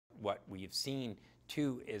what we've seen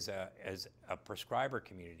too is a prescriber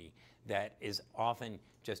community that is often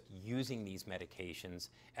just using these medications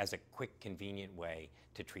as a quick, convenient way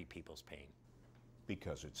to treat people's pain.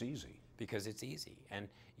 Because it's easy. Because it's easy. And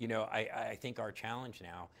you know, I think our challenge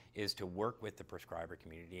now is to work with the prescriber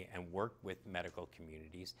community and work with medical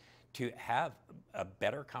communities to have a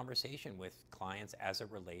better conversation with clients as it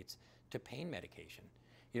relates to pain medication.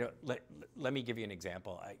 You know, let me give you an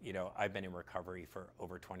example. You know, I've been in recovery for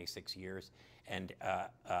over 26 years, and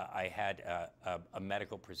I had a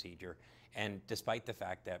medical procedure, and despite the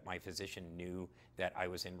fact that my physician knew that I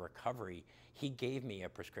was in recovery, he gave me a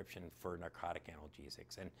prescription for narcotic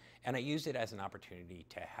analgesics, and I used it as an opportunity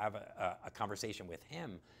to have a conversation with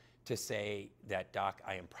him to say that, Doc,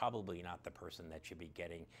 I am probably not the person that should be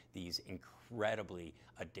getting these incredibly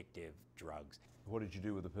addictive drugs. What did you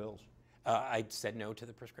do with the pills? I said no to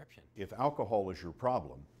the prescription. If alcohol is your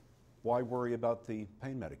problem, why worry about the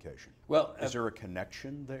pain medication? Well, is there a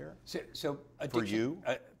connection there? So addiction, for you?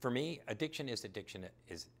 For me, addiction is addiction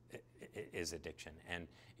is addiction, and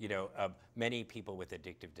you know, many people with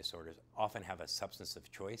addictive disorders often have a substance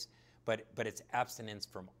of choice, but it's abstinence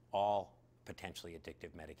from all potentially addictive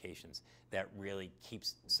medications that really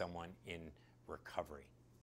keeps someone in recovery.